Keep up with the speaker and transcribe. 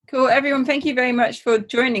Cool, everyone. Thank you very much for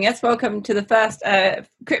joining us. Welcome to the first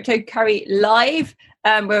Crypto Curry Live,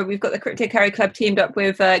 where we've got the Crypto Curry Club teamed up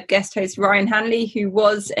with guest host Ryan Hanley, who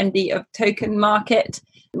was MD of Token Market.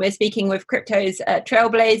 We're speaking with crypto's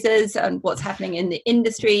trailblazers and what's happening in the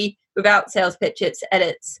industry without sales pitches,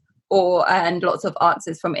 edits, and lots of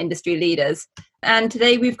answers from industry leaders. And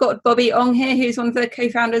today we've got Bobby Ong here, who's one of the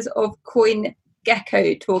co-founders of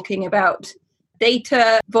CoinGecko, talking about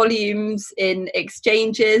data volumes in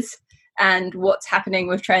exchanges and what's happening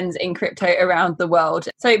with trends in crypto around the world.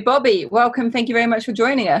 So Bobby, welcome. Thank you very much for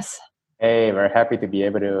joining us. Hey, very happy to be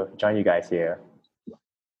able to join you guys here.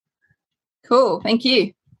 Cool. Thank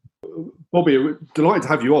you. Bobby, we're delighted to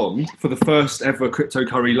have you on for the first ever Crypto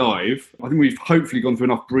Curry Live. I think we've hopefully gone through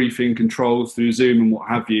enough briefing controls through Zoom and what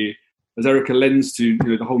have you. As Erica lends to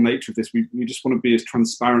the whole nature of this, we just want to be as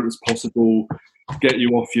transparent as possible, get you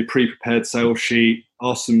off your pre-prepared sales sheet,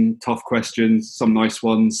 ask some tough questions, some nice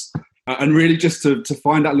ones, and really just to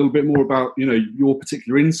find out a little bit more about your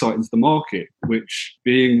particular insight into the market, which,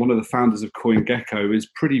 being one of the founders of CoinGecko, is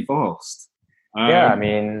pretty vast.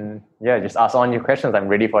 Just ask on your questions. I'm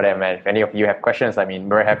ready for them, man. If any of you have questions,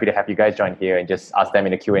 very happy to have you guys join here and just ask them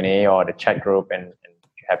in the Q&A or the chat group, and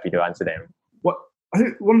happy to answer them. I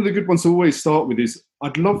think one of the good ones to always start with is,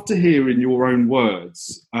 I'd love to hear in your own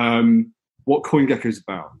words what CoinGecko is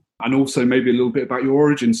about, and also maybe a little bit about your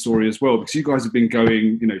origin story as well, because you guys have been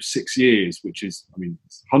going 6 years, which is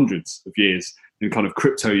hundreds of years in kind of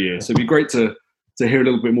crypto years. So it'd be great to hear a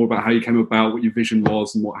little bit more about how you came about, what your vision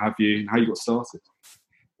was and what have you, and how you got started.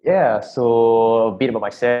 Yeah, so a bit about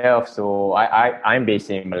myself. So I'm based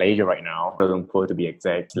in Malaysia right now, Kuala Lumpur to be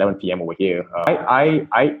exact. It's 11 p.m. over here.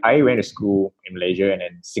 I went to school in Malaysia and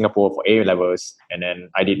then Singapore for A levels, and then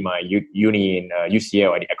I did my uni in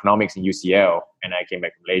UCL. I did economics in UCL, and I came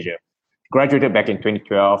back to Malaysia. Graduated back in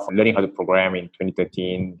 2012, learning how to program in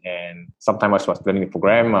 2013, and sometime I was learning the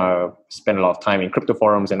program, spent a lot of time in crypto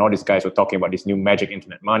forums, and all these guys were talking about this new magic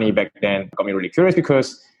internet money back then. It got me really curious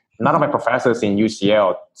because none of my professors in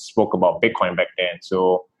UCL spoke about Bitcoin back then.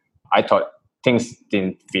 So I thought things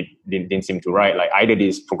didn't seem to right. Like either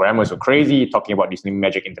these programmers were crazy talking about this new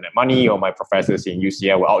magic internet money, or my professors in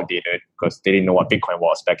UCL were outdated because they didn't know what Bitcoin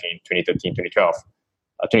was back in 2012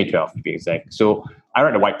 to be exact. So I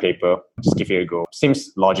read the white paper, just give it a go.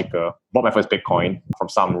 Seems logical. Bought my first Bitcoin from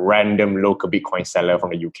some random local Bitcoin seller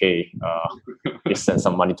from the UK. Just sent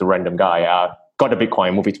some money to a random guy. Got the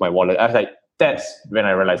Bitcoin, moved it to my wallet. I was like, that's when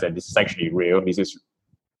I realized that this is actually real.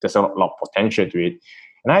 There's a lot of potential to it.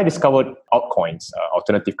 And I discovered altcoins,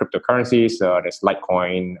 alternative cryptocurrencies. There's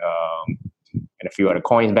Litecoin and a few other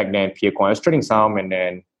coins back then, Peercoin. I was trading some, and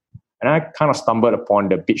I kind of stumbled upon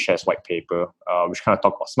the BitShares white paper, which kind of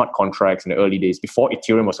talked about smart contracts in the early days before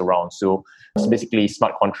Ethereum was around. So it's basically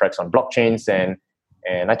smart contracts on blockchains, and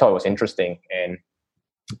I thought it was interesting. And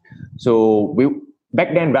so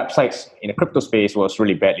back then, websites in the crypto space was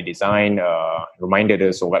really badly designed. Reminded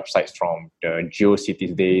us of websites from the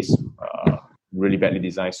GeoCities days, really badly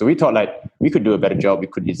designed. So we thought we could do a better job. We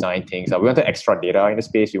could design things. We wanted extra data in the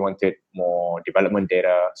space. We wanted more development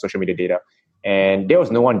data, social media data. And there was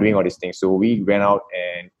no one doing all these things. So we went out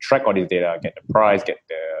and tracked all this data, get the price, get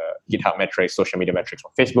the GitHub metrics, social media metrics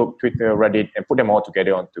from Facebook, Twitter, Reddit, and put them all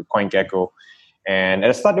together onto CoinGecko. And at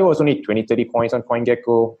the start, there was only 20, 30 coins on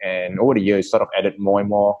CoinGecko. And over the years, sort of added more and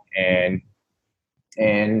more.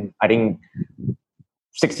 And I think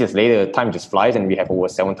 6 years later, time just flies, and we have over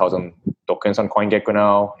 7,000 tokens on CoinGecko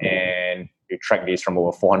now. And we track this from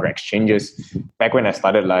over 400 exchanges. Back when I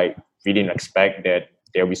started, we didn't expect that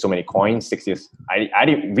there'll be so many coins. 6 years.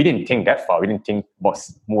 We didn't think that far. We didn't think about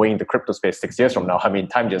moving the crypto space 6 years from now.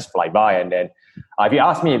 Time just fly by. And then if you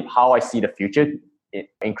ask me how I see the future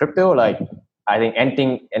in crypto, I think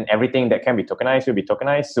anything and everything that can be tokenized will be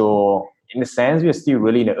tokenized. So in a sense, we are still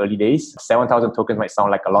really in the early days. 7,000 tokens might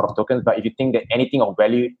sound like a lot of tokens, but if you think that anything of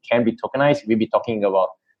value can be tokenized, we'll be talking about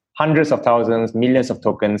hundreds of thousands, millions of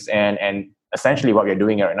tokens. And essentially what we're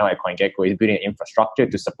doing right now at CoinGecko is building an infrastructure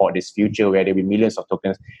to support this future where there'll be millions of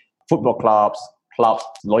tokens, football clubs,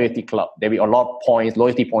 loyalty club. There'll be a lot of points,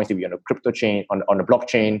 loyalty points will be on the crypto chain, on the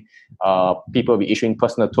blockchain. People will be issuing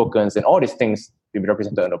personal tokens, and all these things will be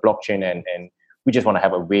represented on the blockchain. And we just want to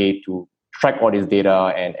have a way to track all this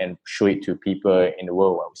data and show it to people in the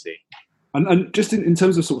world, I would say. And just in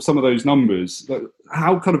terms of sort of some of those numbers,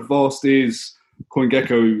 how kind of vast is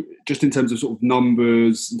CoinGecko just in terms of sort of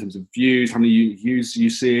numbers, in terms of views, how many views are you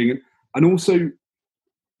seeing? And also,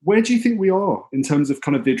 where do you think we are in terms of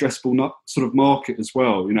kind of the addressable sort of market as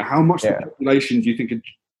well? How much of the population do you think are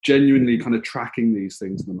genuinely kind of tracking these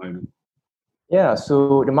things at the moment? Yeah,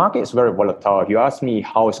 so the market is very volatile. If you ask me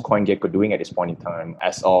how is CoinGecko doing at this point in time,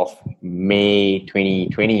 as of May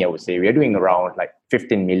 2020, I would say we're doing around like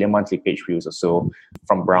 15 million monthly page views or so,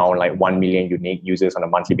 from around like 1 million unique users on a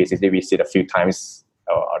monthly basis. They visit a few times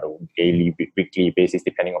on a daily, weekly basis,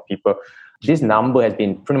 depending on people. This number has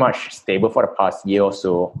been pretty much stable for the past year or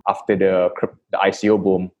so after the ICO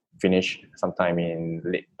boom finished sometime in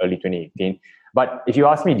early 2018. But if you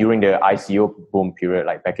ask me during the ICO boom period,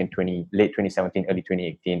 like back in late 2017, early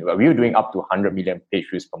 2018, we were doing up to 100 million page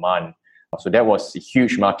views per month. So that was a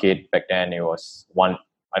huge market back then. It was once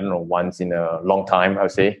in a long time, I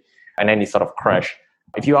would say. And then it sort of crashed.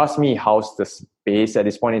 If you ask me how's the space at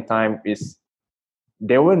this point in time,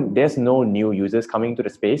 there's no new users coming to the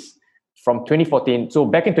space. From 2014, so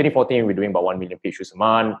back in 2014, we were doing about 1 million page views a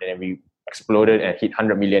month, and then we exploded and hit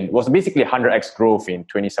 100 million. It was basically 100x growth in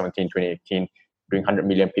 2017, 2018, doing 100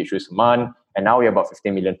 million page views a month, and now we're about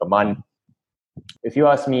 15 million per month. If you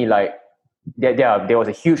ask me, like, there was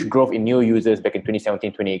a huge growth in new users back in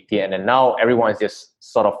 2017, 2018, and then now everyone's just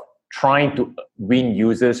sort of trying to win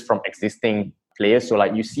users from existing players. So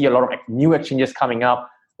like you see a lot of new exchanges coming up,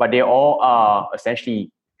 but they all are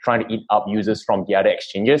essentially trying to eat up users from the other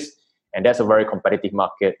exchanges. And that's a very competitive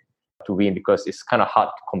market to win because it's kind of hard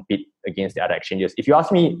to compete against the other exchanges. If you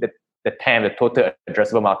ask me the TAM, the total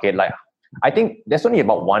addressable market, like I think there's only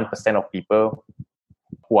about 1% of people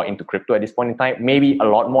who are into crypto at this point in time. Maybe a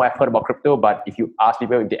lot more have heard about crypto, but if you ask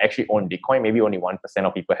people if they actually own Bitcoin, maybe only 1%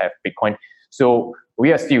 of people have Bitcoin. So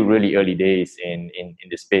we are still really early days in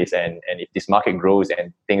this space. And if this market grows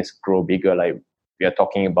and things grow bigger, like we are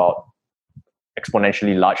talking about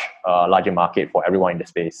exponentially larger market for everyone in the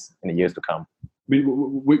space in the years to come. I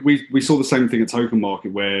mean, we saw the same thing at Token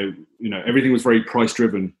Market where, everything was very price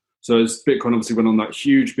driven. So as Bitcoin obviously went on that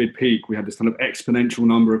huge big peak, we had this kind of exponential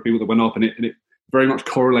number of people that went up, and it very much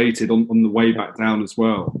correlated on the way back down as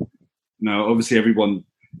well. Now, obviously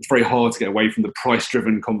it's very hard to get away from the price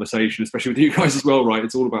driven conversation, especially with you guys as well, right?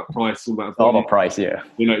 It's all about price, it's all about volume. All about price, yeah.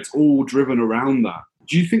 It's all driven around that.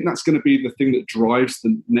 Do you think that's going to be the thing that drives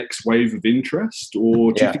the next wave of interest,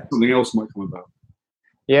 or do you think something else might come about?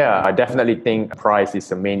 Yeah, I definitely think price is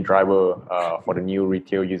the main driver for the new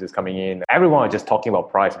retail users coming in. Everyone was just talking about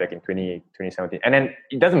price back in 2017. And then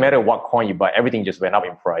it doesn't matter what coin you buy, everything just went up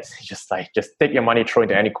in price. Just take your money, throw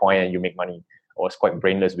into any coin and you make money. Or it's quite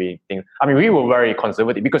brainless way thing. I mean, we were very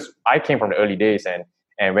conservative because I came from the early days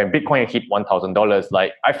and when Bitcoin hit $1,000,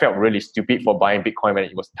 like I felt really stupid for buying Bitcoin when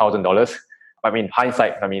it was $1,000. I mean,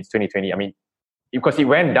 hindsight, it's 2020. I mean, because it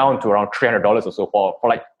went down to around $300 or so for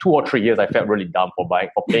like 2 or 3 years, I felt really dumb for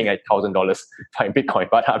paying like $1,000 buying Bitcoin.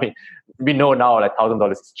 But I mean, we know now like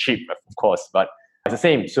 $1,000 is cheap, of course, but it's the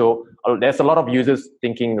same. So there's a lot of users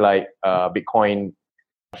thinking like Bitcoin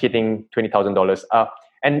hitting $20,000.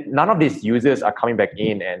 And none of these users are coming back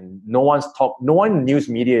in, and no one news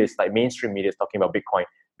media is like mainstream media is talking about Bitcoin.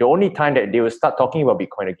 The only time that they will start talking about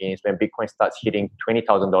Bitcoin again is when Bitcoin starts hitting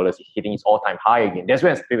 $20,000, hitting its all-time high again. That's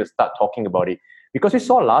when people start talking about it. Because we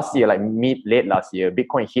saw last year, like late last year,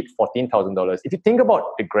 Bitcoin hit $14,000. If you think about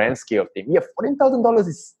the grand scale of things, $14,000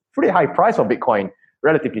 is pretty high price for Bitcoin,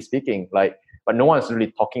 relatively speaking. Like, but no one's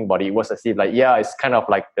really talking about it. It was as if like, it's kind of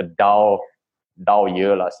like the Dow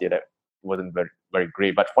year last year that wasn't very, very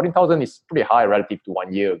great. But 14,000 is pretty high relative to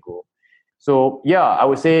 1 year ago. So I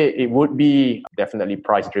would say it would be definitely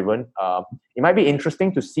price driven. It might be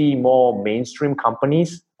interesting to see more mainstream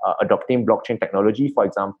companies adopting blockchain technology. For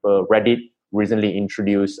example, Reddit recently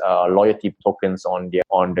introduced loyalty tokens on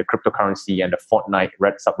the cryptocurrency and the Fortnite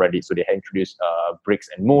subreddit. So they had introduced Bricks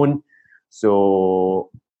and Moon. So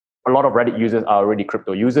a lot of Reddit users are already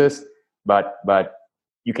crypto users, but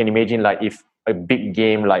you can imagine like if a big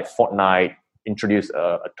game like Fortnite introduce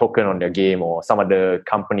a token on their game, or some other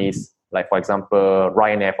companies like, for example,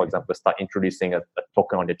 Ryanair, for example, start introducing a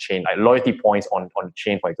token on the chain, like loyalty points on the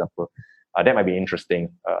chain, for example. That might be interesting.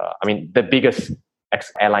 I mean, the biggest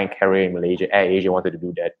airline carrier in Malaysia, AirAsia, wanted to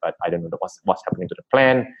do that, but I don't know what's happening to the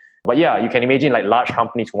plan. But you can imagine like large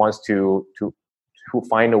companies who wants to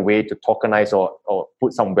find a way to tokenize or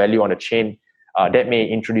put some value on the chain that may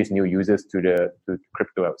introduce new users to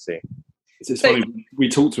crypto, I would say. It's funny, we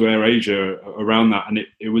talked to AirAsia around that, and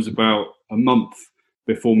it was about a month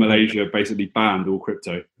before Malaysia basically banned all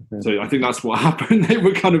crypto. Mm-hmm. So I think that's what happened. They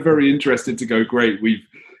were kind of very interested to go, great, we've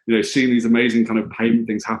seen these amazing kind of payment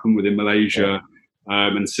things happen within Malaysia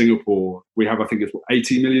and Singapore. We have, I think it's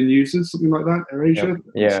 80 million users, something like that, AirAsia.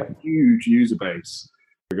 Yeah. It's a huge user base.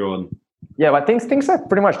 Go on. Yeah, but things have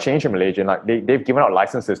pretty much changed in Malaysia. Like they've given out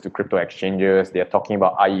licenses to crypto exchanges. They're talking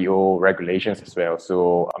about IEO regulations as well.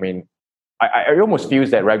 So, I mean, I almost feel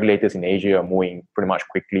that regulators in Asia are moving pretty much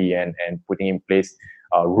quickly and putting in place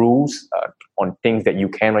rules on things that you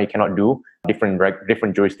can or you cannot do.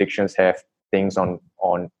 Different jurisdictions have things on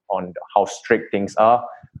how strict things are.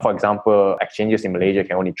 For example, exchanges in Malaysia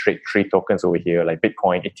can only trade 3 tokens over here, like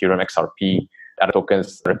Bitcoin, Ethereum, XRP. Other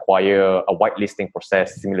tokens require a whitelisting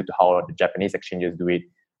process similar to how the Japanese exchanges do it.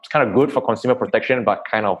 It's kind of good for consumer protection, but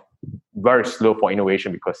kind of very slow for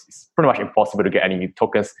innovation because it's pretty much impossible to get any new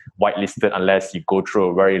tokens whitelisted unless you go through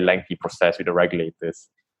a very lengthy process with the regulators.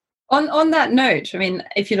 On that note, I mean,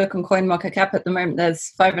 if you look on CoinMarketCap at the moment, there's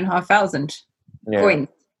 5,500 coins.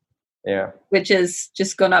 Yeah. Which has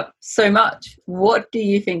just gone up so much. What do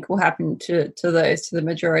you think will happen to those, to the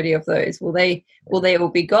majority of those? Will they all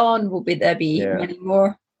be gone? Will there be many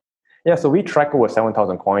more? Yeah, so we track over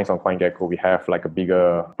 7,000 coins on CoinGecko. We have like a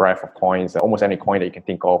bigger breadth of coins. Almost any coin that you can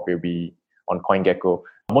think of will be on CoinGecko.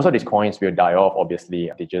 Most of these coins will die off,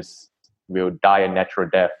 obviously. They just will die a natural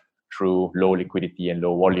death through low liquidity and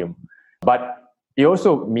low volume. But it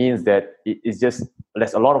also means that it's just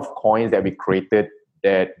there's a lot of coins that we created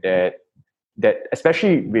that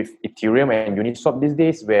especially with Ethereum and Uniswap these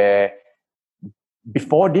days, where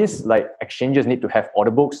before this, like exchanges need to have order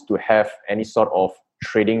books to have any sort of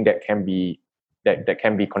trading that can be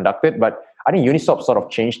conducted. But I think Uniswap sort of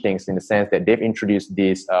changed things in the sense that they've introduced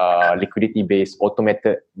this liquidity-based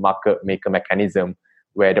automated market maker mechanism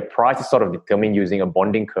where the price is sort of determined using a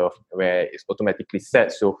bonding curve where it's automatically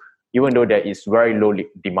set. So even though there is very low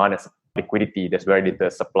demand and liquidity, there's very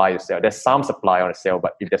little supply to sell. There's some supply on the sale,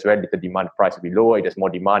 but if there's very little demand, the price will be lower. If there's more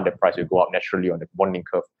demand, the price will go up naturally on the bonding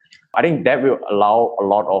curve. I think that will allow a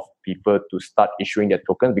lot of people to start issuing their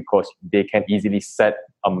tokens because they can easily set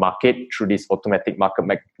a market through this automatic market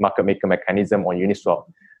maker mechanism on Uniswap.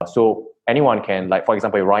 So anyone can, like for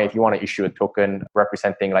example, Ryan, if you want to issue a token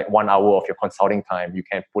representing like 1 hour of your consulting time, you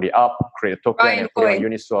can put it up, create a token, and put it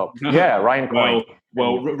on Uniswap. Yeah, Ryan Coin.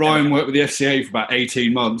 Well, Ryan worked with the FCA for about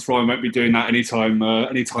 18 months. Ryan won't be doing that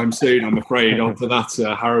anytime soon, I'm afraid, after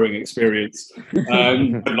that harrowing experience.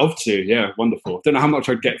 I'd love to. Yeah, wonderful. Don't know how much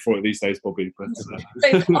I'd get for it these days, Bobby. But, So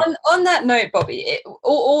on that note, Bobby,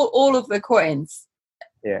 all of the coins.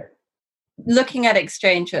 Yeah. Looking at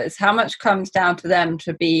exchanges, how much comes down to them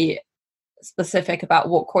to be specific about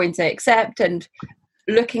what coins they accept and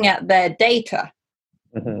looking at their data?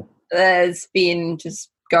 Mm-hmm. There's been, just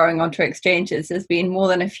going onto exchanges, there's been more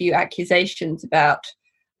than a few accusations about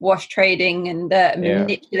wash trading and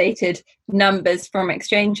manipulated numbers from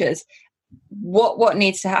exchanges. What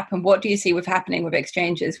needs to happen? What do you see happening with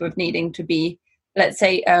exchanges with needing to be, let's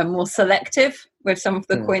say, more selective with some of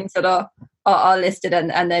the coins that are listed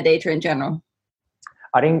and their data in general?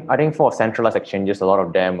 I think for centralized exchanges, a lot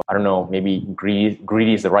of them, I don't know, maybe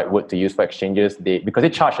greedy is the right word to use for exchanges. Because they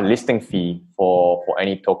charge a listing fee for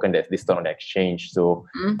any token that's listed on the exchange. So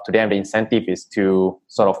to them, the incentive is to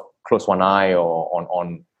sort of close one eye or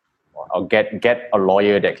get a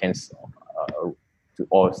lawyer that can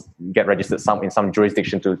or get registered in some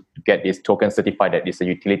jurisdiction to get this token certified that it's a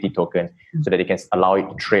utility token, so that they can allow it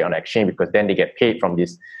to trade on the exchange, because then they get paid from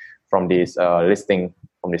this listing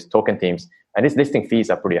from these token teams. And these listing fees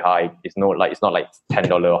are pretty high. It's not like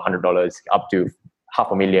 $10 or $100, up to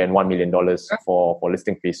 $500,000, $1 million for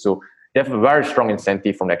listing fees. So they have a very strong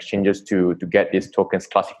incentive from the exchanges to get these tokens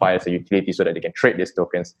classified as a utility so that they can trade these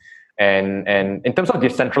tokens. And in terms of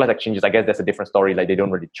decentralized exchanges, I guess that's a different story. Like they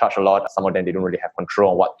don't really charge a lot. Some of them, they don't really have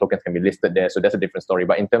control on what tokens can be listed there. So that's a different story.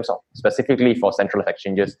 But in terms of specifically for centralized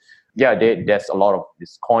exchanges, there's a lot of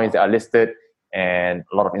these coins that are listed and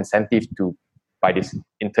a lot of incentive by these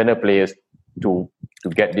internal players to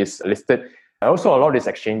get this listed. And also a lot of these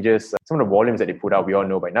exchanges, some of the volumes that they put out, we all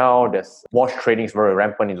know by now, there's wash trading is very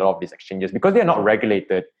rampant in a lot of these exchanges because they're not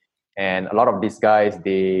regulated. And a lot of these guys,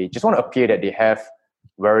 they just want to appear that they have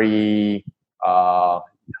very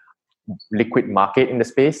liquid market in the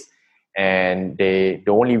space. And the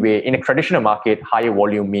only way, in a traditional market, higher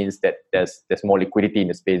volume means that there's more liquidity in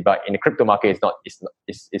the space. But in the crypto market,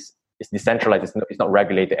 it's decentralized. It's not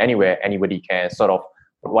regulated anywhere. Anybody can sort of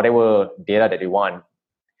put whatever data that they want.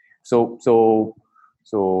 So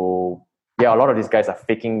a lot of these guys are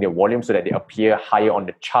faking their volume so that they appear higher on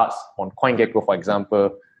the charts on CoinGecko, for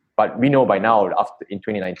example. But we know by now, in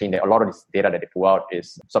 2019, that a lot of this data that they put out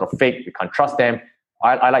is sort of fake. We can't trust them.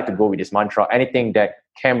 I like to go with this mantra: anything that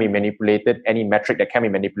can be manipulated, any metric that can be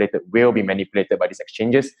manipulated will be manipulated by these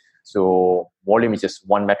exchanges. So volume is just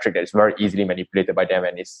one metric that is very easily manipulated by them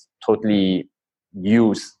and is totally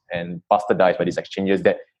used and bastardized by these exchanges,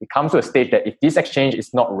 that it comes to a stage that if this exchange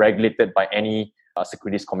is not regulated by any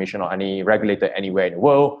securities commission or any regulator anywhere in the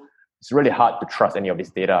world, it's really hard to trust any of this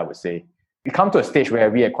data, I would say. we come to a stage where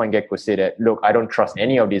we at CoinGecko say that, look, I don't trust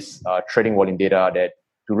any of this trading volume data that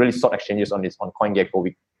to really sort exchanges on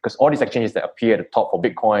CoinGecko, because all these exchanges that appear at the top for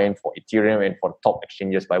Bitcoin, for Ethereum, and for the top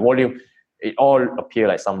exchanges by volume, it all appear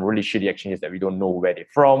like some really shitty exchanges that we don't know where they're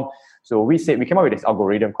from. So we came up with this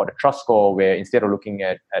algorithm called the trust score, where instead of looking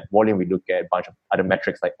at volume, we look at a bunch of other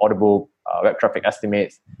metrics like audible, web traffic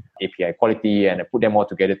estimates, API quality, and put them all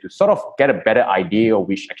together to sort of get a better idea of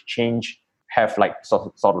which exchange have like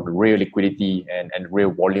sort of the real liquidity and real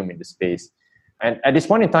volume in the space. And at this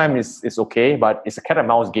point in time, it's okay, but it's a cat and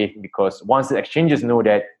mouse game, because once the exchanges know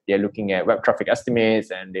that they're looking at web traffic estimates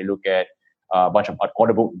and they look at a bunch of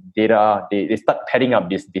audible data, they start padding up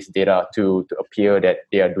this data to appear that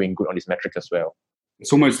they are doing good on these metrics as well.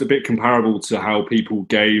 It's almost a bit comparable to how people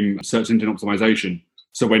game search engine optimization.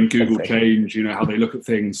 So when Google change, how they look at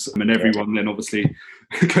things, and everyone then obviously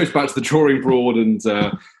goes back to the drawing board and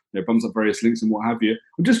bumps up various links and what have you.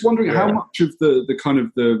 I'm just wondering how much of the kind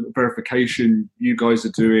of the verification you guys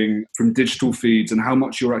are doing from digital feeds and how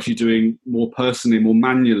much you're actually doing more personally, more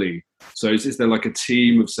manually. So is there like a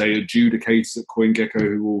team of, say, adjudicators at CoinGecko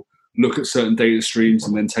who will look at certain data streams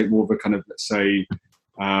and then take more of a kind of, let's say,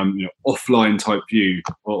 offline type view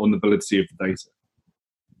on the validity of the data?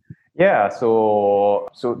 Yeah, so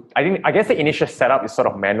I guess the initial setup is sort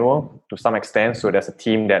of manual to some extent. So there's a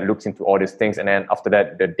team that looks into all these things, and then after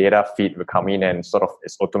that, the data feed will come in and sort of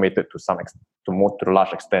is automated to a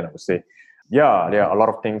large extent, I would say. Yeah, there are a lot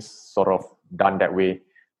of things sort of done that way.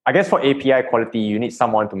 I guess for API quality, you need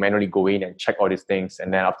someone to manually go in and check all these things,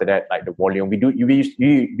 and then after that, like the volume, we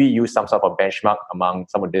use some sort of benchmark among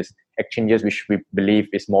some of these exchanges, which we believe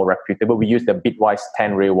is more reputable. We use the Bitwise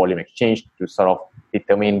 10 real volume exchange to sort of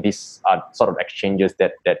determine these sort of exchanges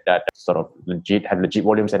that sort of have legit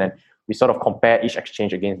volumes, and then we sort of compare each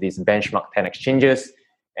exchange against these benchmark 10 exchanges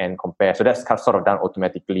and compare. So that's sort of done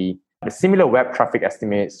automatically. The similar web traffic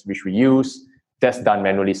estimates which we use, that's done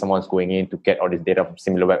manually. Someone's going in to get all this data from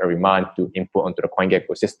SimilarWeb every month to input onto the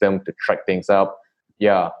CoinGecko system to track things up.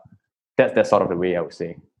 Yeah, that's sort of the way I would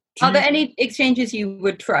say. Are there any exchanges you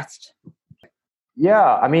would trust?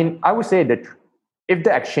 Yeah, I mean, I would say that if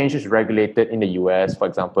the exchange is regulated in the US, for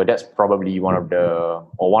example, that's probably one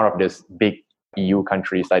of these big EU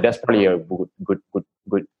countries. Like that's probably a good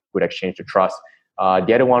exchange to trust.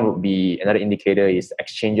 The other one would be, another indicator is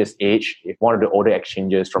exchanges age. If one of the older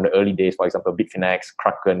exchanges from the early days, for example, Bitfinex,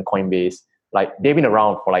 Kraken, Coinbase, like they've been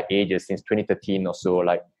around for like ages, since 2013 or so,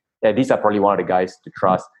 like these are probably one of the guys to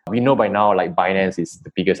trust. We know by now, like Binance is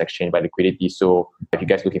the biggest exchange by liquidity. So if you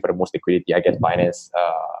guys looking for the most liquidity, I guess Binance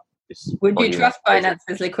is. Would you trust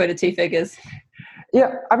Binance's liquidity figures?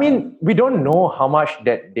 Yeah, I mean, we don't know how much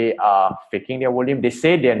that they are faking their volume. They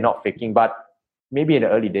say they're not faking, but maybe in the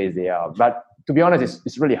early days they are. But to be honest,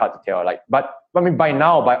 it's really hard to tell. But I mean, by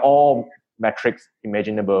now, by all metrics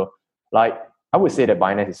imaginable, like I would say that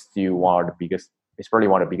Binance is still one of the biggest. It's probably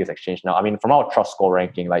one of the biggest exchange now. I mean, from our trust score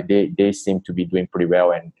ranking, like they seem to be doing pretty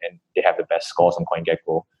well, and they have the best scores on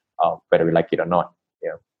CoinGecko, whether we like it or not.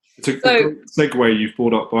 Yeah. It's a great segue. You've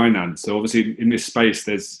brought up Binance. So obviously in this space,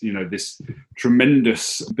 there's this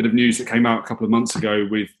tremendous bit of news that came out a couple of months ago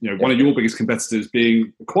with one of your biggest competitors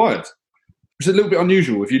being acquired. It's a little bit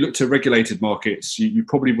unusual. If you look to regulated markets, you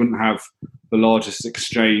probably wouldn't have the largest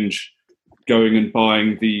exchange going and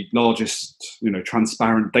buying the largest,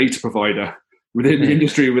 transparent data provider within the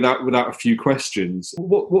industry without a few questions.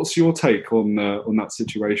 What's your take on that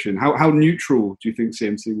situation? How neutral do you think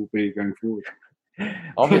CMC will be going forward?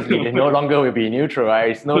 Obviously, they no longer will be neutral,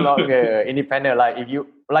 right? It's no longer independent. Like if you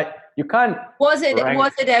can't. Was it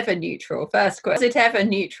ever neutral? First question. Was it ever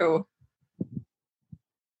neutral?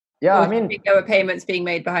 Yeah, I mean, there were payments being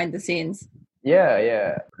made behind the scenes.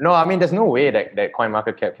 Yeah. No, I mean, there's no way that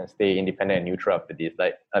CoinMarketCap can stay independent and neutral after this.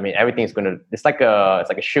 Like, I mean, everything's gonna. It's like a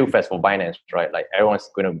shoe fest for Binance, right? Like,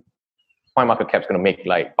 CoinMarketCap's gonna make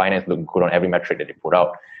like Binance look good on every metric that they put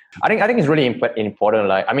out. I think it's really important.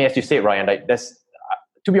 Like, I mean, as you said, Ryan, like that's.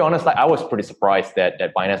 To be honest, like I was pretty surprised that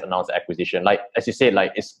Binance announced the acquisition. Like as you said,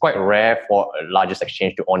 like it's quite rare for a largest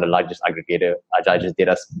exchange to own the largest aggregator, largest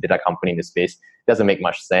data company in the space. It doesn't make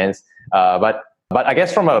much sense. But I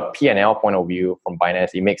guess from a P&L point of view, from Binance,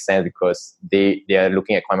 it makes sense because they are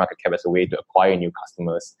looking at CoinMarketCap as a way to acquire new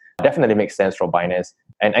customers. Definitely makes sense for Binance.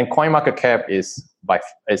 And CoinMarketCap is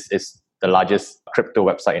the largest crypto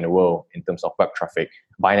website in the world in terms of web traffic.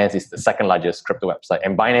 Binance is the second largest crypto website.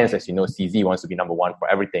 And Binance, as you know, CZ wants to be number one for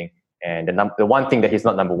everything. And the one thing that he's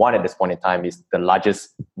not number one at this point in time is the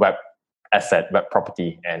largest web asset, web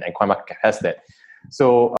property. And CoinMarketCap has that.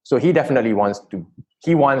 So he definitely wants to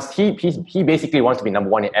he basically wants to be number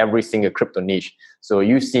one in every single crypto niche. So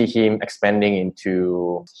you see him expanding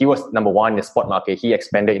into, he was number one in the spot market. He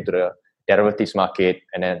expanded into the derivatives market,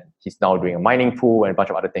 and then he's now doing a mining pool and a bunch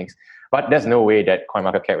of other things. But there's no way that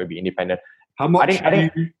CoinMarketCap will be independent. How much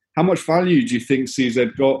value do you think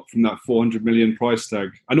CZ got from that 400 million price tag?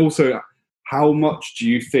 And also, how much do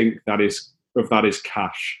you think that is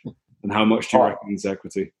cash, and how much do you reckon is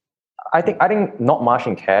equity? I think not much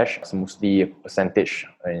in cash. It's mostly a percentage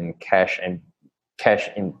in cash and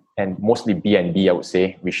mostly BNB, I would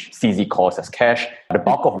say, which CZ calls as cash. The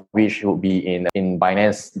bulk of which will be in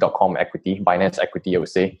Binance.com equity, Binance equity, I would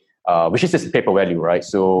say, which is just paper value, right?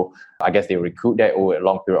 So I guess they recruit that over a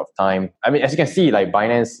long period of time. I mean, as you can see, like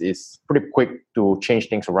Binance is pretty quick to change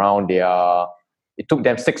things around. It took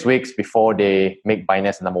them 6 weeks before they make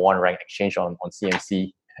Binance the number one ranked exchange on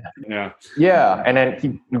CMC. Yeah, and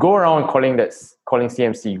then you go around calling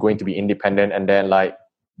CMC going to be independent, and then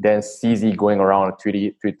CZ going around on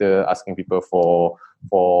Twitter asking people for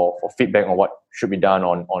feedback on what should be done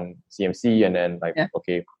on CMC, and then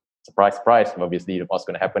okay, surprise, obviously what's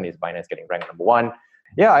going to happen is Binance getting ranked number one.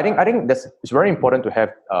 Yeah, I think it's very important to have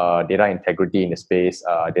data integrity in the space,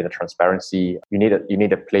 data transparency. You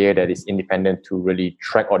need a player that is independent to really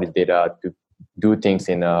track all this data, to do things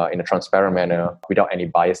in a transparent manner without any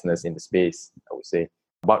biasness in the space, I would say.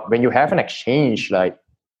 But when you have an exchange like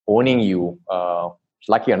owning you,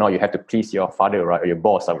 lucky or not, you have to please your father, right, or your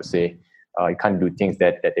boss, I would say. You can't do things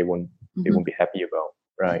that they won't be happy about,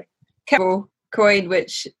 right? Coin,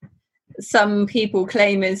 which some people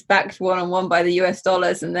claim is backed one-on-one by the US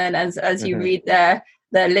dollars, and then as you read their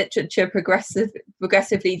literature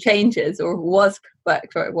progressively changes, or was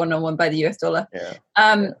backed one-on-one by the US dollar.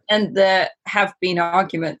 And there have been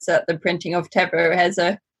arguments that the printing of Tether has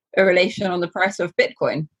a relation on the price of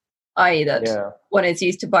Bitcoin, i.e. that one is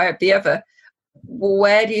used to buy up the other.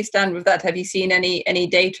 Where do you stand with that? Have you seen any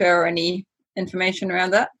data or any information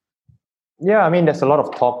around that? Yeah, I mean, there's a lot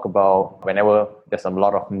of talk about whenever there's a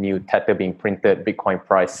lot of new Tether being printed, Bitcoin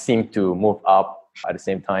price seem to move up at the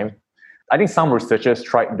same time. I think some researchers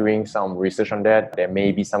tried doing some research on that. There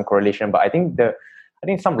may be some correlation, but I think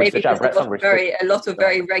some research, I've read some research. A lot of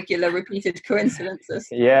very regular, repeated coincidences.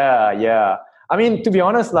 Yeah. I mean, to be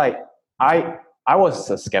honest, I was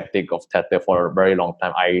a skeptic of Tether for a very long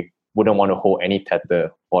time. I wouldn't want to hold any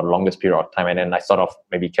Tether for the longest period of time. And then I sort of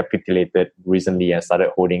maybe capitulated recently and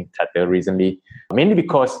started holding Tether recently. Mainly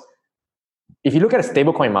because if you look at the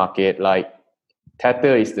stablecoin market,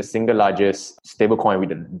 Tether is the single largest stablecoin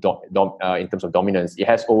with in terms of dominance. It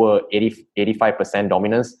has over 85%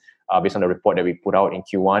 dominance based on the report that we put out in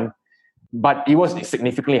Q1. But it was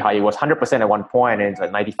significantly high. It was 100% at one point, and it's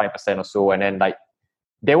 95% or so. And then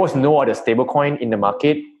there was no other stablecoin in the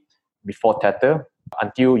market before Tether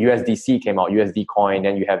until USDC came out, USD coin.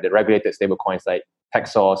 Then you have the regulated stablecoins like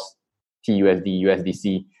Paxos, TUSD,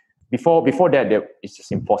 USDC. Before that, it's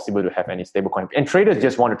just impossible to have any stablecoin. And traders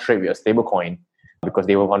just want to trade with a stablecoin because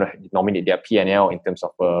they will want to denominate their P&L in terms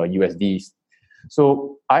of USDs.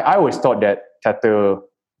 So I always thought that Tether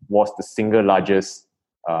was the single largest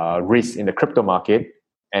risk in the crypto market,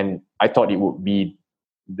 and I thought it would be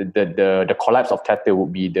the collapse of Tether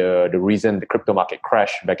would be the reason the crypto market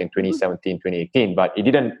crashed back in 2017, 2018. But it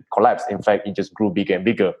didn't collapse. In fact, it just grew bigger and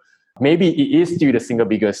bigger. Maybe it is still the single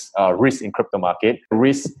biggest risk in crypto market.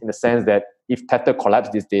 Risk in the sense that if Tether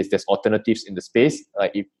collapsed these days, there's alternatives in the space.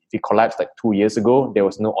 If it collapsed 2 years ago, there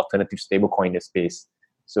was no alternative stablecoin in the space.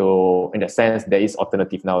 So in that sense, there is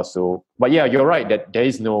alternative now. So, but yeah, you're right that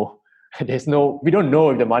there's no, we don't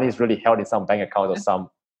know if the money is really held in some bank account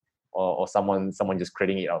or someone just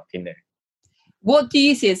creating it out in there. What do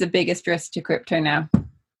you see as the biggest risk to crypto now?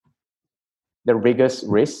 The biggest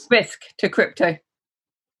risk to crypto.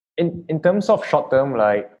 In terms of short term,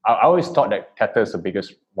 I always thought that Tether is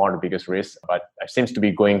one of the biggest risks, but it seems to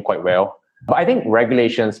be going quite well. But I think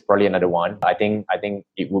regulation is probably another one. I think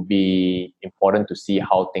it would be important to see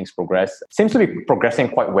how things progress. It seems to be progressing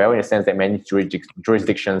quite well in the sense that many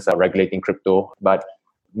jurisdictions are regulating crypto, but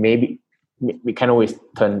maybe we can always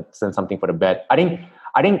turn something for the bad. I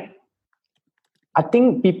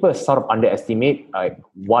think people sort of underestimate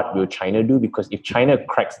what will China do, because if China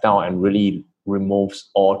cracks down and really removes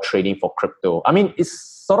all trading for crypto, I mean, it's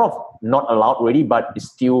sort of not allowed really, but it's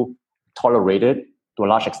still tolerated to a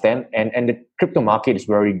large extent. And the crypto market is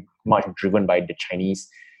very much driven by the Chinese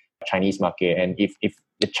market. And if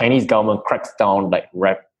the Chinese government cracks down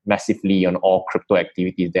massively on all crypto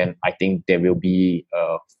activities, then I think there will be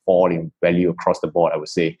a fall in value across the board, I would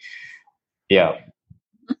say. Yeah.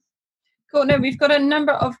 Cool. No, we've got a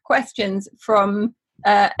number of questions from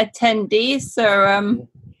attendees. So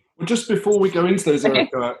Just before we go into those,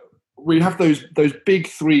 Erica, we have those big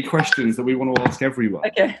three questions that we want to ask everyone.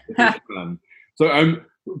 Okay. So,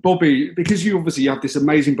 Bobby, because you obviously have this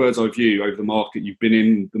amazing bird's eye view over the market, you've been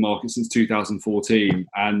in the market since 2014,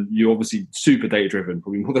 and you're obviously super data driven,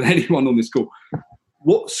 probably more than anyone on this call.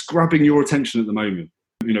 What's grabbing your attention at the moment?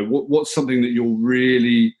 You know, what's something that you're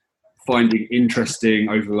really finding interesting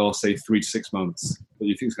over the last, say, 3 to 6 months that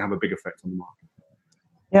you think is going to have a big effect on the market?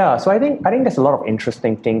 Yeah, so I think there's a lot of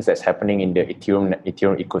interesting things that's happening in the Ethereum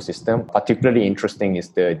ecosystem. Particularly interesting is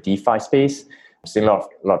the DeFi space. I'm seeing a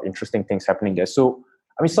lot of interesting things happening there. So,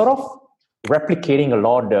 I mean, sort of replicating a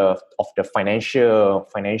lot of the financial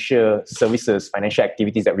services, financial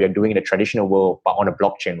activities that we are doing in the traditional world, but on a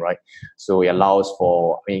blockchain, right? So it allows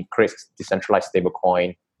for, it creates decentralized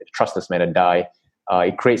stablecoin, trustless meta DAI.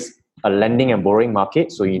 It creates a lending and borrowing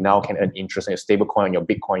market, so you now can earn interest on your stablecoin, on your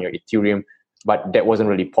Bitcoin, your Ethereum. But that wasn't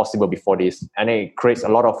really possible before this, and it creates a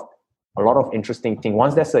lot of interesting things.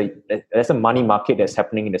 Once there's a money market that's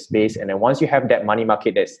happening in the space, and then once you have that money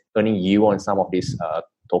market that's earning you on some of these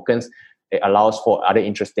tokens, it allows for other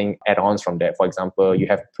interesting add-ons from that. For example, you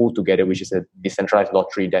have Pool Together, which is a decentralized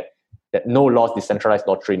lottery that no loss decentralized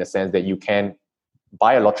lottery in the sense that you can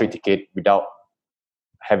buy a lottery ticket without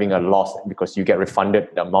having a loss because you get refunded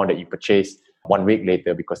the amount that you purchased 1 week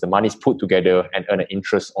later because the money is put together and earn an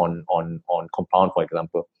interest on compound, for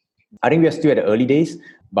example. I think we are still at the early days,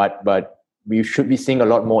 but we should be seeing a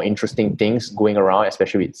lot more interesting things going around,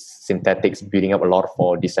 especially with synthetics building up a lot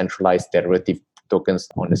for decentralized derivative tokens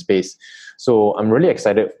on the space. So I'm really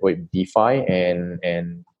excited for DeFi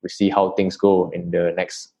and we see how things go in the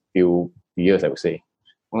next few years, I would say.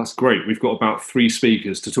 Well, that's great. We've got about 3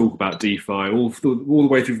 speakers to talk about DeFi, all the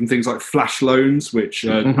way through from things like flash loans, which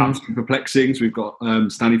are absolutely perplexing. So we've got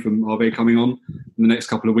Stanley from RV coming on in the next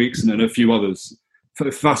couple of weeks, and then a few others.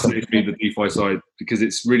 It fascinates me, the DeFi side, because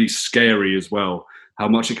it's really scary as well, how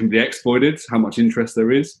much it can be exploited, how much interest there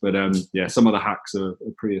is. But some of the hacks are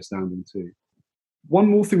pretty astounding too. One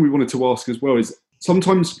more thing we wanted to ask as well is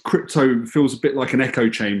sometimes crypto feels a bit like an echo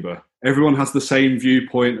chamber. Everyone has the same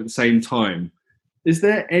viewpoint at the same time. Is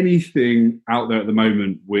there anything out there at the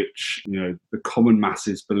moment which, you know, the common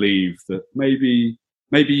masses believe that maybe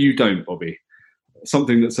you don't, Bobby?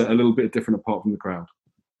 Something that's a little bit different apart from the crowd?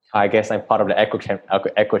 I guess I'm part of the echo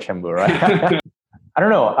chamber, right? I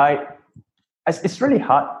don't know. It's really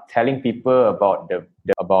hard telling people about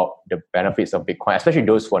the benefits of Bitcoin, especially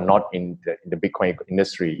those who are not in the Bitcoin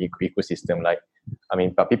industry ecosystem.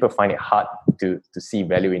 But people find it hard to see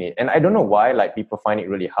value in it, and I don't know why. Like, people find it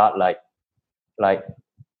really hard. Like,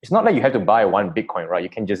 it's not like you have to buy 1 Bitcoin, right? You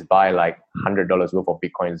can just buy like $100 worth of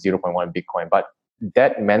Bitcoin, 0.1 Bitcoin. But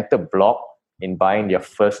that mental block in buying their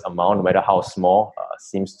first amount, no matter how small,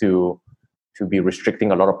 seems to be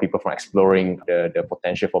restricting a lot of people from exploring the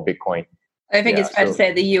potential for Bitcoin. I think it's fair to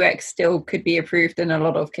say the UX still could be improved in a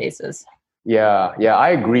lot of cases. Yeah, I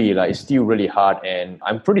agree. Like, it's still really hard, and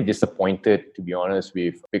I'm pretty disappointed, to be honest,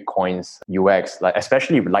 with Bitcoin's UX. Like,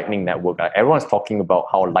 especially with Lightning Network. Like, everyone's talking about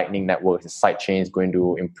how Lightning Network, the sidechain, is going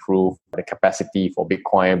to improve the capacity for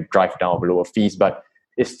Bitcoin, drive down lower fees, but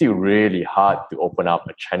it's still really hard to open up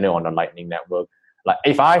a channel on the Lightning Network. Like,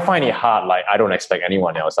 if I find it hard, like, I don't expect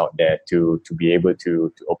anyone else out there to be able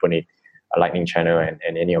to open it. A Lightning channel and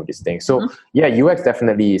any of these things. So UX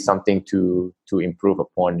definitely is something to improve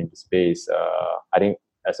upon in the space. I think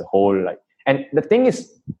as a whole, and the thing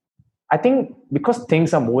is, I think because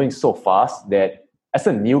things are moving so fast that as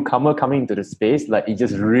a newcomer coming into the space, like, you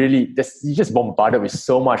just bombarded with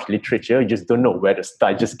so much literature, you just don't know where to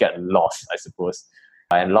start, you just get lost, I suppose.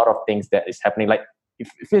 And a lot of things that is happening, like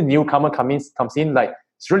if a newcomer comes in, like,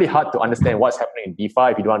 it's really hard to understand what's happening in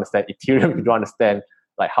DeFi if you don't understand Ethereum, if you don't understand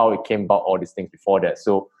like how it came about, all these things before that.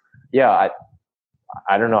 So I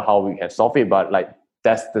don't know how we can solve it, but like,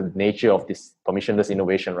 that's the nature of this permissionless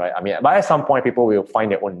innovation, right? I mean, but at some point people will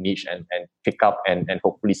find their own niche and pick up and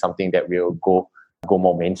hopefully something that will go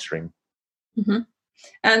more mainstream.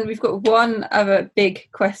 And we've got one other big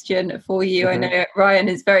question for you. I know Ryan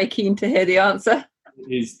is very keen to hear the answer.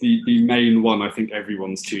 Is the main one I think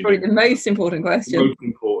everyone's tuning. Probably the most important question. The most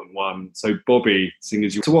important one. So, Bobby, seeing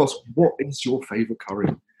as you to us, what is your favourite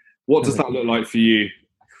curry? What does that look like for you?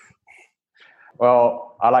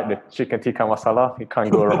 Well, I like the chicken tikka masala. You can't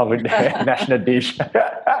go wrong with the national dish.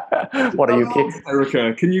 What are you kidding?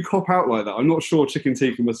 Erica, can you cop out like that? I'm not sure chicken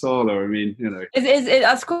tikka masala. I mean, you know.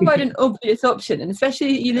 That's quite an obvious option, and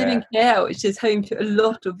especially you live in KL, which is home to a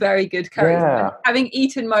lot of very good curries. Yeah. Having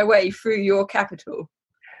eaten my way through your capital.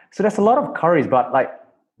 So there's a lot of curries, but like,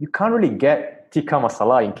 you can't really get tikka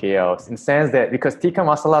masala in KL, in the sense that because tikka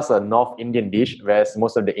masala is a North Indian dish, whereas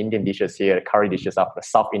most of the Indian dishes here, the curry dishes, are the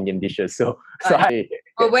South Indian dishes. So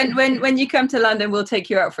well, when you come to London, we'll take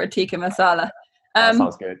you out for a tikka masala.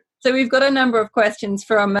 Sounds good. So we've got a number of questions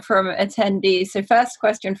from attendees. So first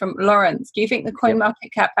question from Lawrence: do you think the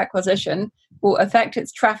CoinMarketCap acquisition will affect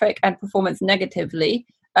its traffic and performance negatively,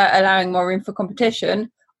 allowing more room for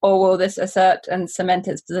competition, or will this assert and cement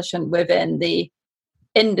its position within the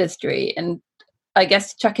industry? And I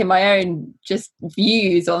guess chuck in my own just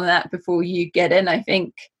views on that before you get in. I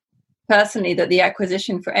think personally that the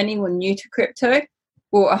acquisition for anyone new to crypto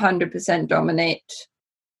will 100% dominate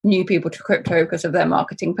new people to crypto because of their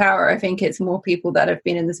marketing power. I think it's more people that have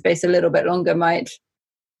been in the space a little bit longer might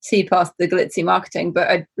see past the glitzy marketing, but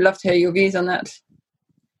I'd love to hear your views on that.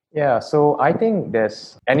 Yeah, so I think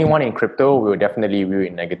there's anyone in crypto will definitely view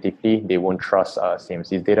it negatively. They won't trust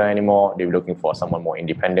CMC's data anymore. They're looking for someone more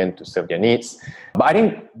independent to serve their needs. But I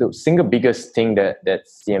think the single biggest thing that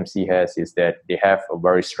CMC has is that they have a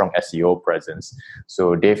very strong SEO presence.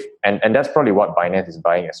 So and that's probably what Binance is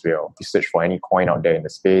buying as well. If you search for any coin out there in the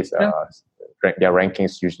space, their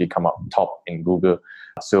rankings usually come up top in Google.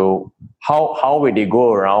 So how will they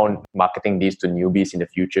go around marketing these to newbies in the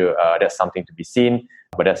future? That's something to be seen.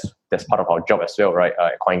 But that's part of our job as well, right?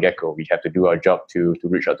 At CoinGecko, we have to do our job to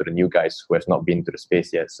reach out to the new guys who have not been to the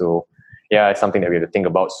space yet. So yeah, it's something that we have to think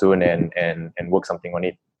about soon and work something on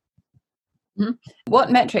it. Mm-hmm.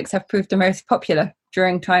 What metrics have proved the most popular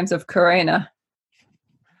during times of Corona?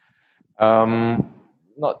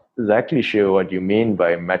 Not exactly sure what you mean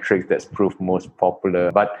by metrics that's proved most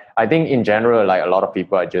popular, but I think in general, like a lot of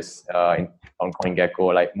people are just on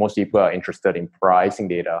CoinGecko, like most people are interested in pricing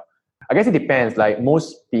data. I guess it depends. Like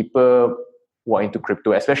most people who are into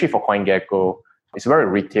crypto, especially for CoinGecko, it's very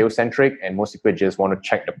retail centric, and most people just want to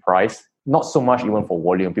check the price. Not so much even for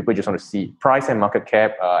volume. People just want to see price and market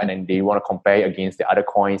cap, and then they want to compare against the other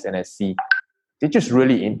coins and then see. They just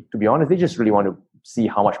really, to be honest, they just really want to see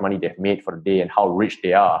how much money they've made for the day and how rich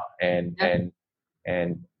they are. And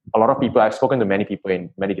a lot of people, I've spoken to many people in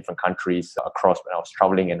many different countries across when I was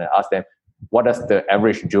traveling, and I asked them, what does the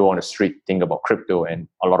average Joe on the street think about crypto? And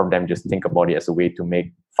a lot of them just think about it as a way to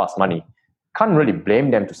make fast money. Can't really blame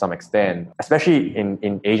them to some extent, especially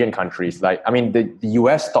in Asian countries. Like, I mean, the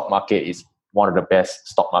US stock market is one of the best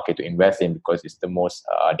stock market to invest in because it's the most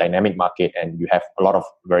dynamic market, and you have a lot of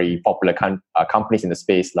very popular companies in the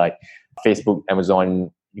space like Facebook, Amazon,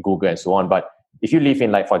 Google, and so on. But if you live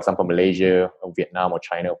in, like, for example, Malaysia or Vietnam or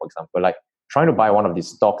China, for example, like trying to buy one of these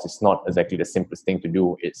stocks is not exactly the simplest thing to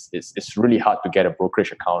do. It's really hard to get a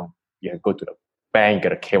brokerage account. You go to the bank,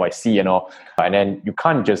 get a KYC and all, and then you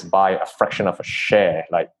can't just buy a fraction of a share.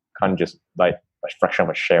 Like, can't just buy a fraction of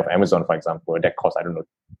a share of Amazon, for example. That costs, I don't know,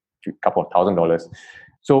 a couple of $1,000s.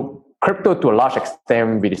 So crypto, to a large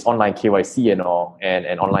extent, with its online KYC and all, and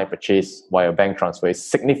online purchase via bank transfer, is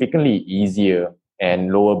significantly easier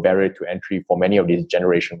and lower barrier to entry for many of these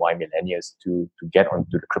Generation Y millennials to get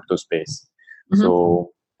onto the crypto space. Mm-hmm.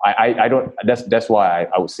 So I don't. That's why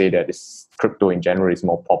I would say that this crypto in general is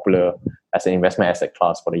more popular as an investment asset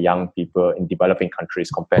class for the young people in developing countries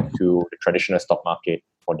compared to the traditional stock market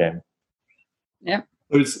for them. Yeah.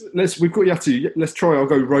 We've got you have to. Let's try. I'll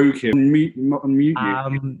go rogue here. Unmute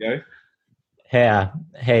you. Go.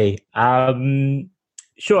 Hey.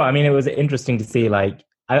 Sure. I mean, it was interesting to see. Like,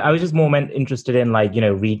 I was just more interested in, like,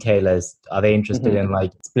 retailers. Are they interested in,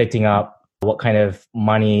 like, splitting up? What kind of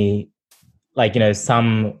money? Like,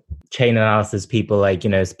 some chain analysis people, like,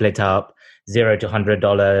 split up $0 to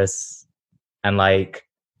 $100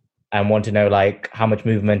 and want to know, like, how much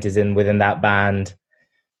movement is within that band.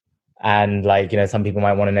 And, like, some people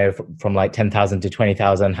might want to know from like 10,000 to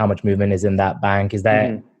 20,000, how much movement is in that bank. Is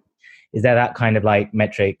there that kind of, like,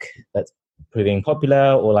 metric that's proving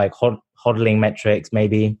popular, or like hodling metrics,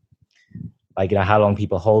 maybe, like, how long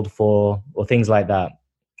people hold for, or things like that?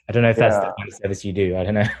 I don't know if that's the kind of service you do. I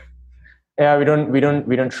don't know. Yeah, we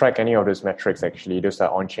don't track any of those metrics, actually. Those are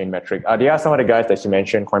on-chain metrics. There are some of the guys that you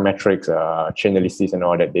mentioned, CoinMetrics, Chainalysis and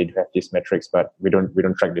all that, they do have these metrics, but we don't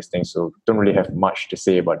track these things, so don't really have much to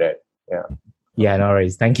say about that. Yeah, no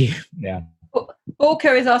worries. Thank you. Yeah.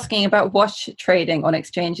 Orko is asking about wash trading on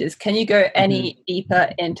exchanges. Can you go any deeper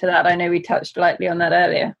into that? I know we touched lightly on that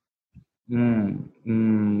earlier.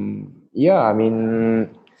 Yeah, I mean,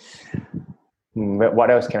 what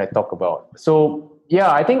else can I talk about? So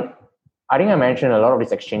yeah, I think I mentioned a lot of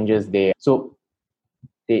these exchanges. They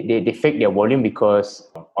fake their volume because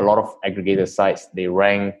a lot of aggregator sites, they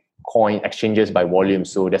rank coin exchanges by volume.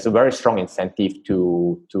 So there's a very strong incentive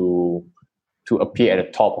to appear at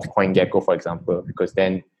the top of CoinGecko, for example, because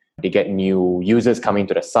then they get new users coming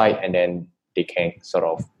to the site, and then they can sort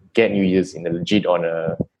of get new users in the legit on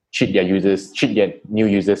a cheat their new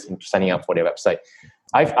users into signing up for their website.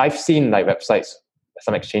 I've seen like websites,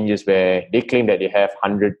 some exchanges where they claim that they have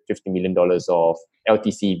 $150 million of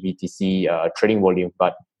LTC, BTC trading volume,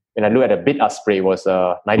 but when I look at the bid-ask spread, it was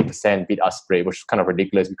 90% bid-ask spread, which is kind of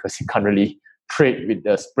ridiculous because you can't really trade with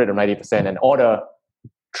the spread of 90%, and all the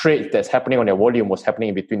trades that's happening on their volume was happening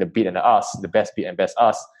in between the bid and the ask, the best bid and best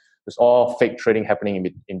ask. There's all fake trading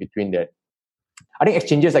happening in between that. I think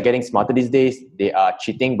exchanges are getting smarter these days. They are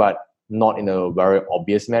cheating, but not in a very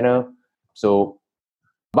obvious manner. So,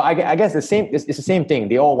 but I guess it's the same thing.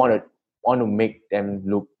 They all want to make them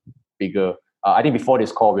look bigger. I think before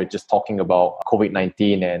this call, we were just talking about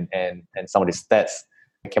COVID-19 and some of the stats.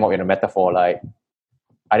 I came up with a metaphor like,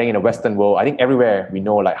 I think in the Western world, I think everywhere we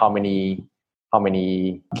know like how many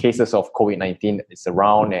cases of COVID-19 is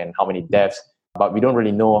around and how many deaths, but we don't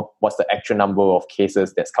really know what's the actual number of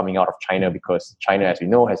cases that's coming out of China, because China, as we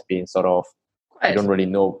know, has been sort of, we don't really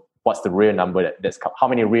know what's the real number that's how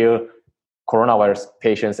many real coronavirus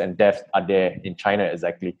patients and deaths are there in China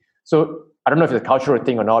exactly. So I don't know if it's a cultural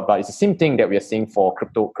thing or not, but it's the same thing that we are seeing for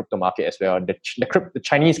crypto market as well. The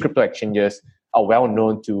Chinese crypto exchanges are well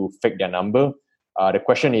known to fake their number. The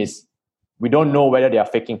question is, we don't know whether they are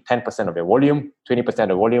faking 10% of their volume, 20% of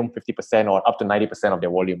the volume, 50%, or up to 90% of their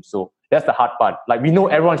volume. So that's the hard part. Like, we know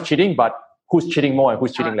everyone's cheating, but who's cheating more and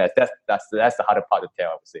who's cheating less? That's the harder part to tell,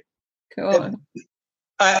 I would say.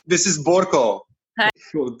 Cool. This is Borko. Hi.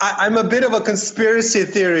 I'm a bit of a conspiracy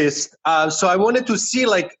theorist. So I wanted to see,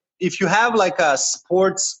 like, if you have like a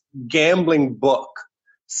sports gambling book,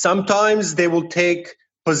 sometimes they will take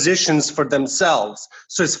positions for themselves.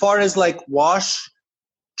 So as far as like wash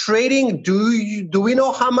trading, do we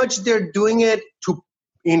know how much they're doing it to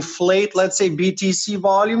inflate, let's say, BTC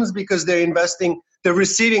volumes, because they're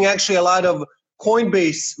receiving actually a lot of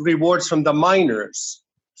Coinbase rewards from the miners?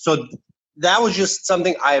 So that was just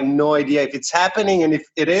something I have no idea if it's happening, and if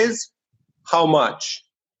it is, how much?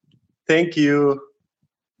 Thank you.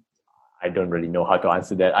 I don't really know how to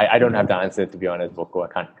answer that. I don't have the answer, to be honest, Boko. I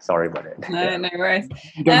can't. Sorry about it. No worries.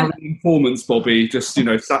 You don't have any informants, Bobby, just,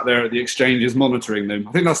 sat there at the exchanges monitoring them.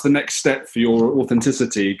 I think that's the next step for your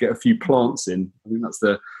authenticity. Get a few plants in. I think that's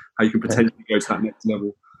how you can potentially go to that next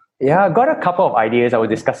level. Yeah, I got a couple of ideas. I was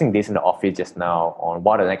discussing this in the office just now on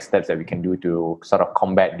what are the next steps that we can do to sort of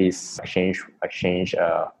combat this exchange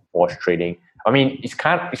wash trading. I mean,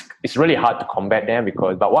 it's really hard to combat them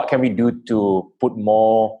but what can we do to put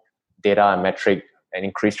more data and metric and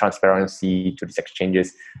increase transparency to these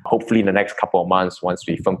exchanges? Hopefully in the next couple of months, once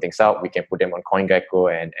we firm things out, we can put them on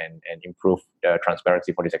CoinGecko and improve the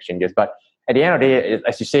transparency for these exchanges. But at the end of the day,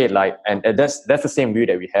 as you say, like, and that's the same view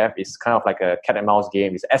that we have. It's kind of like a cat and mouse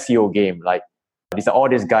game. It's an SEO game. Like, these are all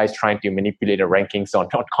these guys trying to manipulate the rankings on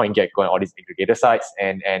CoinGecko and all these aggregator sites,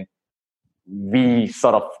 and we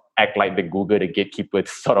sort of act like the Google, the gatekeeper,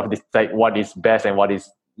 to sort of decide what is best and what is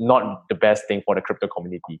not the best thing for the crypto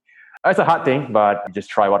community. It's a hard thing, but just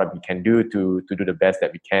try what we can do to do the best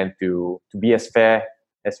that we can to be as fair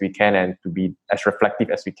as we can and to be as reflective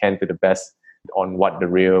as we can to the best on what the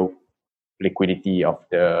real liquidity of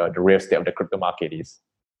the real state of the crypto market is.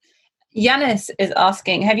 Yanis is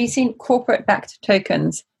asking, have you seen corporate-backed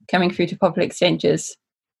tokens coming through to public exchanges?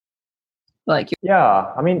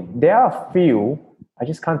 Yeah, I mean, there are a few. I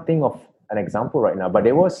just can't think of an example right now, but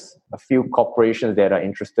there was a few corporations that are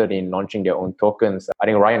interested in launching their own tokens. I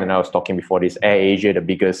think Ryan and I was talking before this. AirAsia, the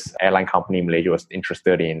biggest airline company in Malaysia, was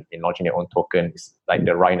interested in launching their own token. It's like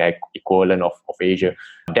the Ryanair equivalent of Asia.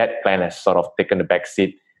 That plan has sort of taken the back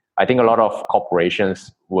seat. I think a lot of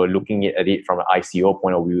corporations were looking at it from an ICO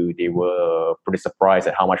point of view. They were pretty surprised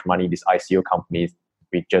at how much money these ICO companies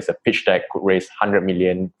with just a pitch deck could raise 100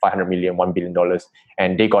 million, 500 million, $1 billion.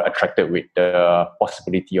 And they got attracted with the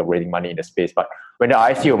possibility of raising money in the space. But when the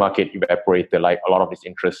ICO market evaporated, like, a lot of this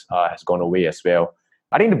interest has gone away as well.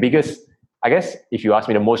 I think the biggest, I guess, if you ask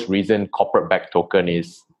me, the most recent corporate-backed token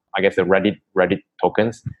is, I guess, the Reddit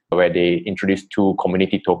tokens, where they introduced 2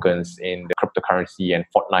 community tokens in the cryptocurrency and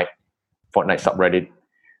Fortnite subreddit.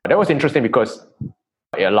 That was interesting because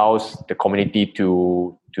it allows the community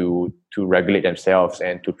to regulate themselves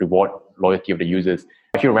and to reward loyalty of the users.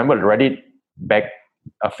 If you remember, Reddit back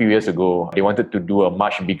a few years ago, they wanted to do a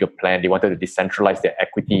much bigger plan. They wanted to decentralize their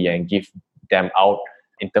equity and give them out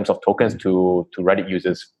in terms of tokens to Reddit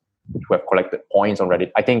users who have collected points on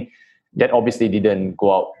Reddit. I think that obviously didn't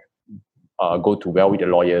go too well with the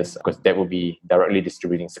lawyers, because that would be directly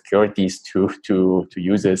distributing securities to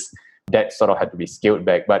users. That sort of had to be scaled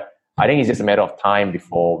back. But I think it's just a matter of time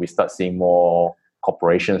before we start seeing more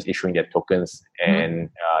corporations issuing their tokens and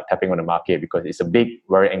tapping on the market, because it's a big,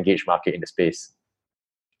 very engaged market in the space.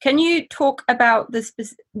 Can you talk about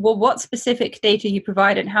what specific data you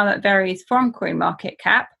provide and how that varies from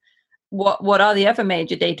CoinMarketCap? What are the other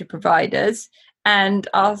major data providers, and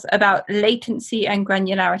ask about latency and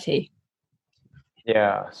granularity?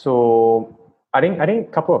 Yeah, so I think a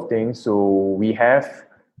couple of things. So we have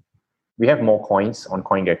more coins on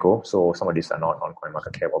CoinGecko. So some of these are not on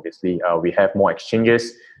CoinMarketCap, obviously. We have more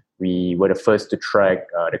exchanges. We were the first to track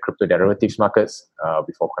the crypto derivatives markets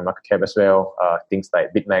before CoinMarketCap as well. Things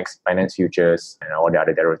like BitMEX, Binance Futures, and all the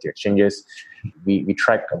other derivative exchanges. We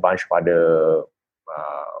track a bunch of other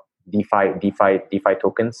DeFi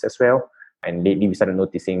tokens as well. And lately we started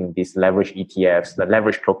noticing these leverage ETFs, the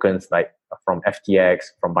leverage tokens like from FTX,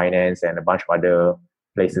 from Binance, and a bunch of other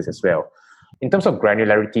places as well. In terms of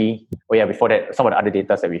granularity, before that, some of the other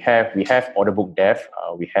data that we have order book depth.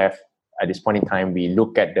 We have, at this point in time, we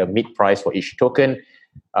look at the mid price for each token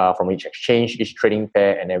from each exchange, each trading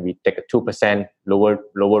pair, and then we take a 2%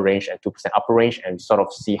 lower range and 2% upper range, and sort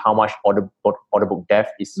of see how much order book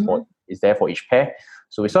depth is there for each pair.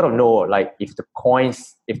 So we sort of know, like, if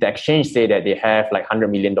the exchange say that they have like $100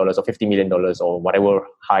 million or $50 million or whatever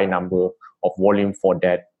high number of volume for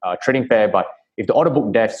that trading pair, but if the order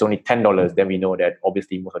book depth is only $10, then we know that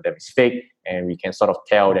obviously most of them is fake, and we can sort of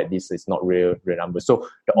tell that this is not real numbers. So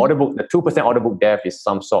the order book, the 2% order book depth is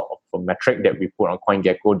some sort of a metric that we put on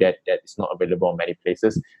CoinGecko that is not available on many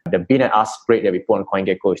places. The bid and ask spread that we put on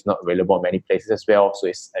CoinGecko is not available on many places as well. So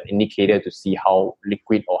it's an indicator to see how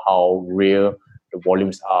liquid or how real the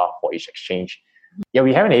volumes are for each exchange. Yeah,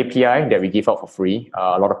 we have an API that we give out for free.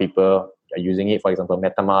 A lot of people are using it. For example,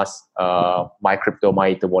 MetaMask, MyCrypto,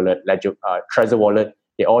 MyEther Wallet, Ledger, Trezor Wallet.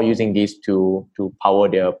 They're all using these to power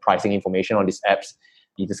their pricing information on these apps.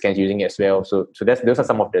 Etherscan's using it as well. So those are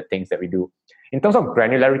some of the things that we do. In terms of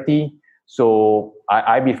granularity, so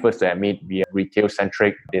I be first to admit we are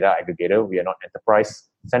retail-centric data aggregator. We are not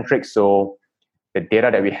enterprise-centric. So the data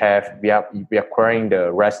that we have, we are querying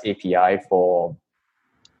the REST API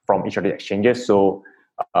from each of the exchanges. So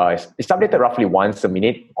it's updated roughly once a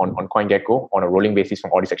minute on CoinGecko on a rolling basis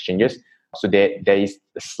from all these exchanges. So there is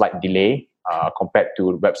a slight delay compared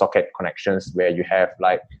to WebSocket connections where you have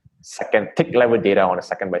like tick level data on a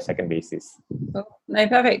second by second basis. Oh, no,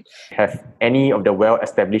 perfect. Have any of the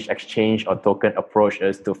well-established exchange or token approach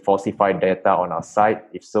us to falsify data on our site?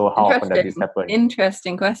 If so, how often does this happen?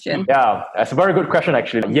 Interesting question. Yeah, that's a very good question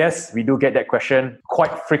actually. Yes, we do get that question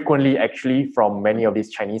quite frequently actually from many of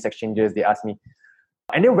these Chinese exchanges. They ask me,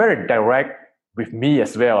 and they're very direct with me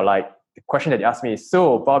as well. Like, the question that they ask me is,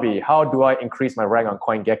 so Bobby, how do I increase my rank on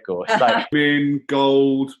CoinGecko? It's like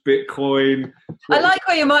gold, Bitcoin. I like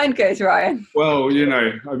where your mind goes, Ryan. Well,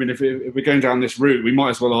 I mean, if we're going down this route, we might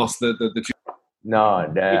as well ask the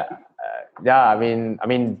I mean,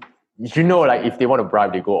 like if they want to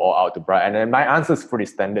bribe, they go all out to bribe. And then my answer is pretty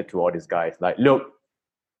standard to all these guys. Like, look,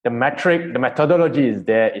 the methodology is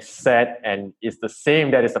there, is set, and it's the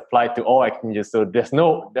same that is applied to all exchanges. So there's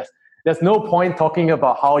no point talking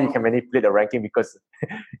about how you can manipulate the ranking, because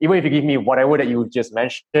even if you give me whatever that you just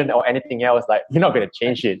mentioned or anything else, like, you're not going to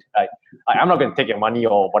change it. Like I'm not going to take your money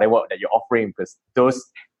or whatever that you're offering, because those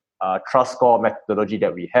trust score methodology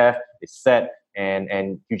that we have is set,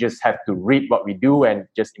 and you just have to read what we do and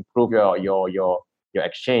just improve your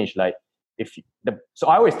exchange. Like so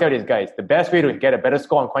I always tell these guys, the best way to get a better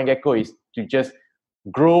score on CoinGecko is to just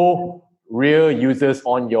grow real users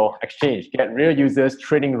on your exchange. Get real users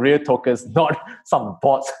trading real tokens, not some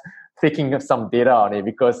bots faking some data on it.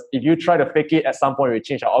 Because if you try to fake it, at some point we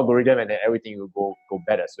change our algorithm and then everything will go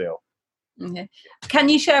bad as well. Okay. Can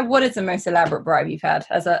you share what is the most elaborate bribe you've had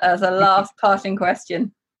as a last parting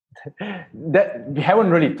question? That we haven't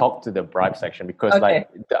really talked to the bribe section, because like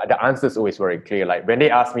the answer is always very clear. Like when they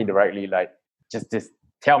ask me directly, like just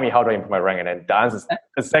tell me how do I improve my rank, and then the answer is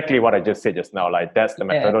exactly what I just said just now. Like that's the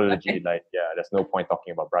methodology. Okay. Like there's no point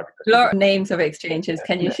talking about bribe. A lot of names of exchanges.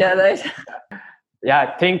 Can you share those?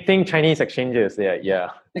 Yeah, think Chinese exchanges. Yeah.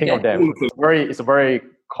 Think of them. It's a very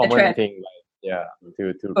common thing. Like,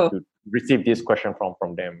 to receive this question from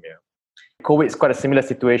them. Yeah. COVID is quite a similar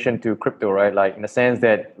situation to crypto, right? Like in the sense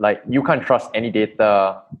that like you can't trust any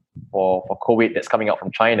data for COVID that's coming out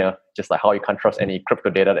from China, just like how you can't trust any crypto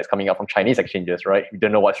data that's coming out from Chinese exchanges, right? You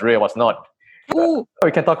don't know what's real, what's not.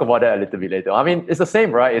 We can talk about that a little bit later. I mean, it's the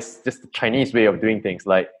same, right? It's just the Chinese way of doing things.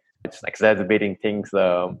 Like it's exacerbating things.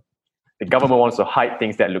 The government wants to hide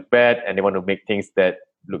things that look bad, and they want to make things that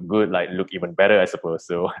look good, like look even better, I suppose.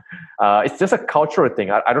 So it's just a cultural thing.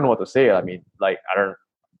 I don't know what to say. I mean, like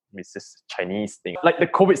it's just a Chinese thing. Like the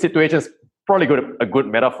COVID situation is probably a good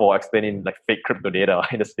metaphor explaining like fake crypto data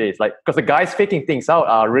in the States. Like, because the guys faking things out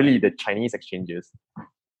are really the Chinese exchanges.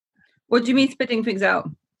 What do you mean spitting things out?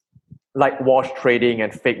 Like wash trading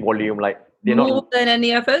and fake volume, like they're more than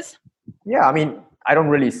any others? Yeah, I mean, I don't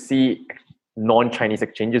really see non-Chinese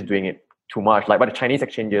exchanges doing it too much. Like, but the Chinese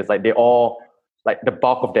exchanges, like they all, like the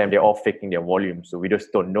bulk of them, they're all faking their volume. So we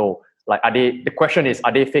just don't know. Like, the question is,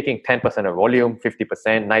 are they faking 10% of volume,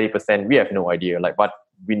 50%, 90%? We have no idea. Like, but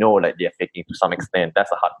we know like they're faking to some extent. That's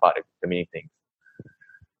the hard part of the many things.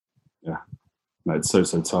 Yeah. No, it's so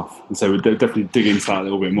tough. And so we'll definitely dig into that a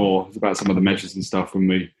little bit more about some of the measures and stuff when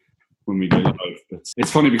we go live. But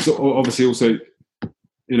it's funny because obviously also,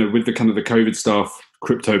 with the kind of the COVID stuff,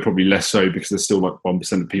 crypto probably less so because there's still like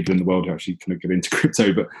 1% of people in the world who actually kind of get into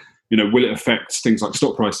crypto. But will it affect things like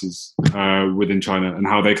stock prices within China and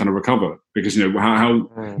how they kind of recover? Because how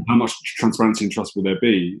much transparency and trust will there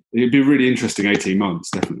be? It'd be a really interesting 18 months,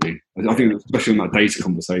 definitely. I think especially on that data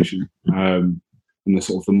conversation and the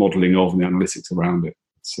sort of the modelling of and the analytics around it.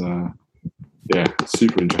 It's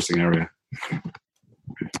super interesting area.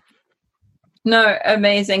 No,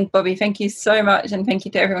 amazing, Bobby. Thank you so much. And thank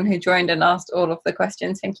you to everyone who joined and asked all of the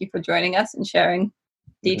questions. Thank you for joining us and sharing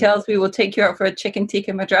details. We will take you out for a chicken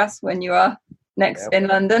tikka madras when you are next in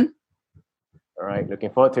London. All right.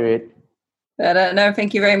 Looking forward to it. But no,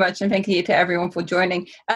 thank you very much. And thank you to everyone for joining.